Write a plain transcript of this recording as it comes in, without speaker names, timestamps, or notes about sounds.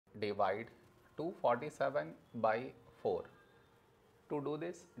divide 247 by 4. To do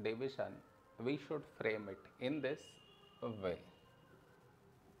this division, we should frame it in this way.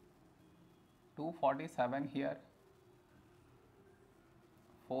 247 here,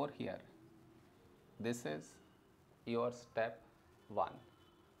 4 here. This is your step 1.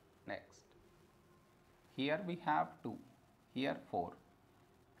 Next, here we have 2, here 4.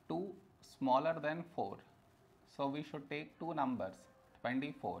 2 smaller than 4. So we should take two numbers,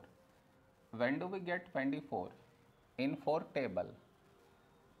 24. When do we get 24? In 4 table.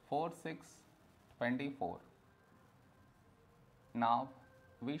 4, 6, 24. Now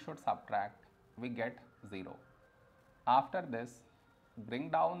we should subtract, we get 0. After this, bring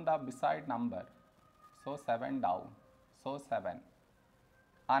down the beside number. So 7 down, so 7.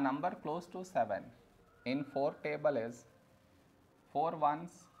 A number close to 7 in 4 table is 4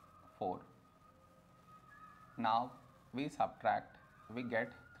 ones 4. Now we subtract, we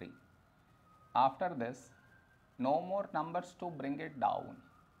get 3. After this, no more numbers to bring it down.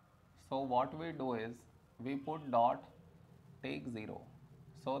 So what we do is, we put dot, take 0.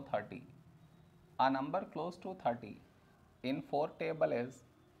 So 30. A number close to 30 in 4 table is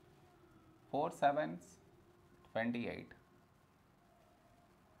 4 sevens 28.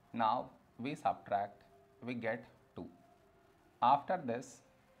 Now we subtract, we get 2. After this,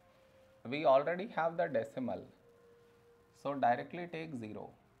 we already have the decimal, so directly take 0,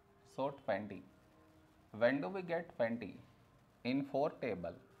 so 20. When do we get 20? In 4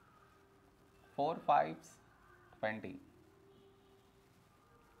 table. 4 fives 20.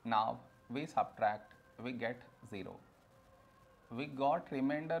 Now we subtract, we get 0. We got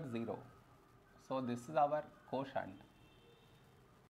remainder 0, so this is our quotient.